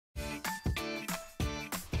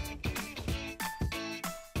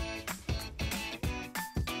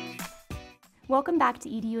Welcome back to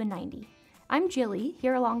EDU in 90. I'm Jilli,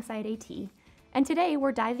 here alongside AT, and today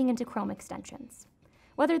we're diving into Chrome extensions.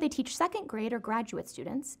 Whether they teach second grade or graduate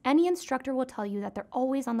students, any instructor will tell you that they're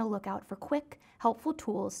always on the lookout for quick, helpful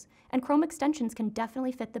tools, and Chrome extensions can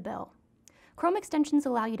definitely fit the bill. Chrome extensions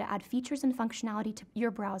allow you to add features and functionality to your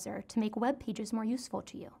browser to make web pages more useful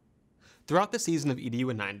to you. Throughout the season of EDU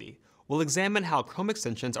in 90, we'll examine how Chrome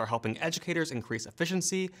extensions are helping educators increase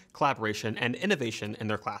efficiency, collaboration, and innovation in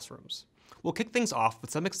their classrooms. We'll kick things off with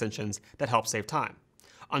some extensions that help save time.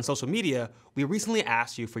 On social media, we recently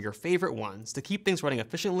asked you for your favorite ones to keep things running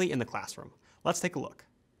efficiently in the classroom. Let's take a look.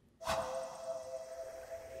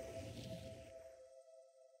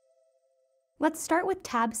 Let's start with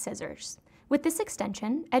Tab Scissors. With this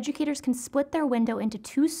extension, educators can split their window into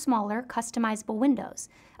two smaller, customizable windows,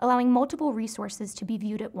 allowing multiple resources to be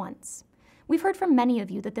viewed at once. We've heard from many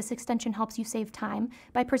of you that this extension helps you save time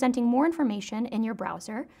by presenting more information in your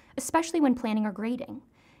browser, especially when planning or grading.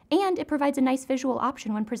 And it provides a nice visual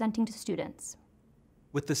option when presenting to students.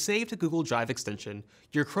 With the Save to Google Drive extension,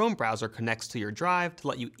 your Chrome browser connects to your drive to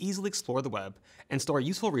let you easily explore the web and store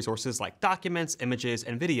useful resources like documents, images,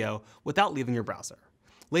 and video without leaving your browser.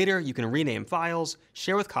 Later, you can rename files,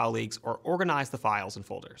 share with colleagues, or organize the files in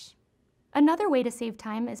folders. Another way to save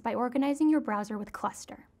time is by organizing your browser with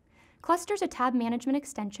Cluster. Cluster is a tab management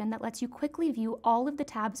extension that lets you quickly view all of the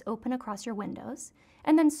tabs open across your windows,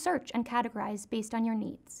 and then search and categorize based on your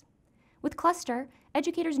needs. With Cluster,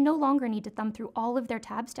 educators no longer need to thumb through all of their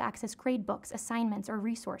tabs to access gradebooks, assignments, or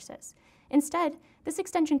resources. Instead, this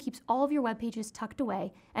extension keeps all of your web pages tucked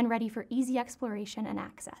away and ready for easy exploration and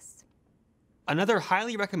access. Another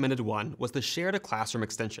highly recommended one was the Share to Classroom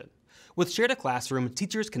extension. With Share to Classroom,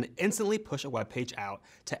 teachers can instantly push a web page out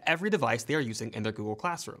to every device they are using in their Google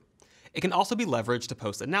Classroom. It can also be leveraged to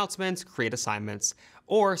post announcements, create assignments,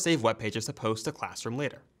 or save web pages to post to Classroom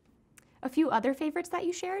later. A few other favorites that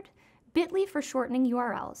you shared? Bitly for shortening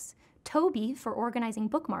URLs, Toby for organizing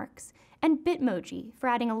bookmarks, and Bitmoji for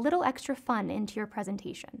adding a little extra fun into your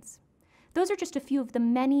presentations. Those are just a few of the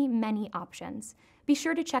many, many options. Be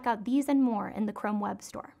sure to check out these and more in the Chrome Web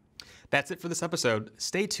Store. That's it for this episode.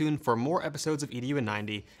 Stay tuned for more episodes of EDU in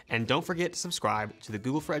 90, and don't forget to subscribe to the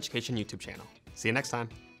Google for Education YouTube channel. See you next time.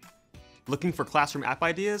 Looking for classroom app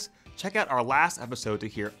ideas? Check out our last episode to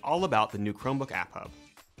hear all about the new Chromebook App Hub.